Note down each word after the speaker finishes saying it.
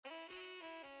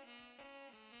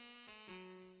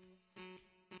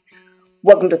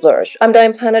Welcome to Flourish. I'm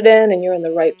Diane Planadin, and you're in the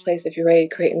right place if you're ready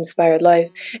to create an inspired life.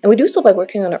 And we do so by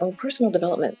working on our own personal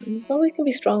development, so we can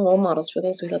be strong role models for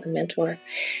those we love and mentor.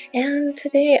 And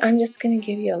today, I'm just going to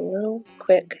give you a little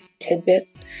quick tidbit,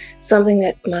 something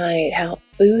that might help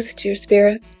boost your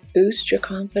spirits, boost your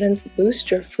confidence, boost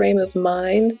your frame of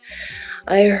mind.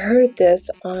 I heard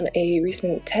this on a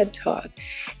recent TED Talk,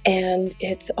 and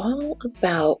it's all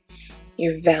about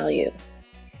your value.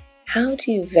 How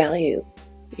do you value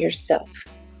yourself?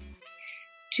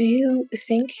 Do you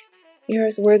think you're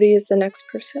as worthy as the next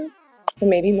person? Or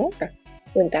maybe more?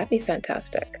 Wouldn't that be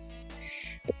fantastic?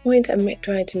 The point I'm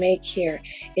trying to make here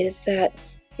is that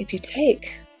if you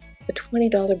take a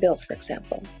 $20 bill, for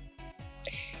example,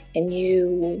 and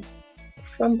you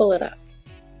crumble it up,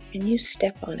 and you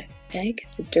step on it, and it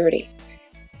gets dirty,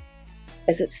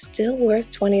 is it still worth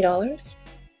 $20?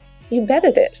 You bet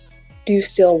it is. Do you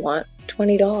still want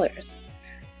 $20?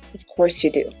 Of course you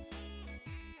do.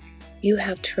 You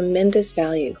have tremendous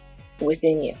value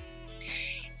within you.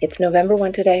 It's November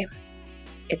 1 today.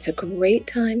 It's a great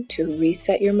time to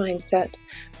reset your mindset.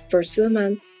 First of the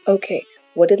month, okay,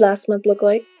 what did last month look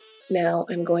like? Now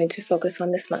I'm going to focus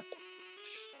on this month.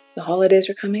 The holidays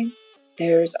are coming.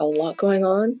 There's a lot going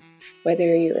on.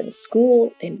 Whether you're in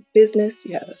school, in business,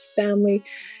 you have a family,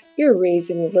 you're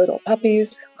raising little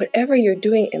puppies, whatever you're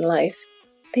doing in life,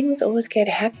 things always get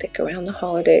hectic around the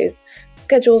holidays.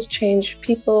 Schedules change,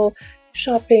 people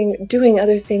shopping, doing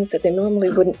other things that they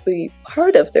normally wouldn't be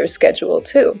part of their schedule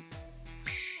too.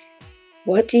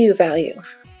 What do you value?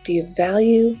 Do you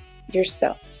value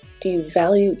yourself? Do you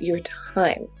value your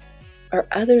time? Are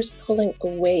others pulling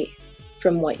away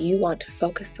from what you want to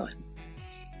focus on?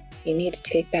 You need to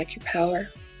take back your power.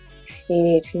 You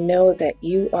need to know that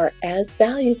you are as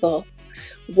valuable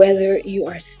whether you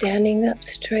are standing up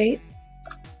straight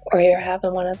or you're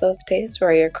having one of those days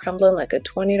where you're crumbling like a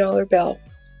 $20 bill.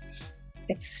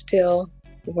 It's still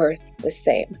worth the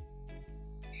same.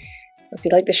 If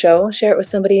you like the show, share it with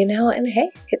somebody you know, and hey,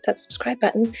 hit that subscribe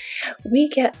button. We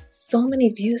get so many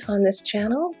views on this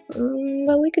channel,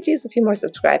 but we could use a few more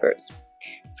subscribers.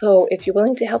 So if you're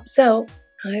willing to help us out,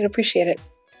 I'd appreciate it.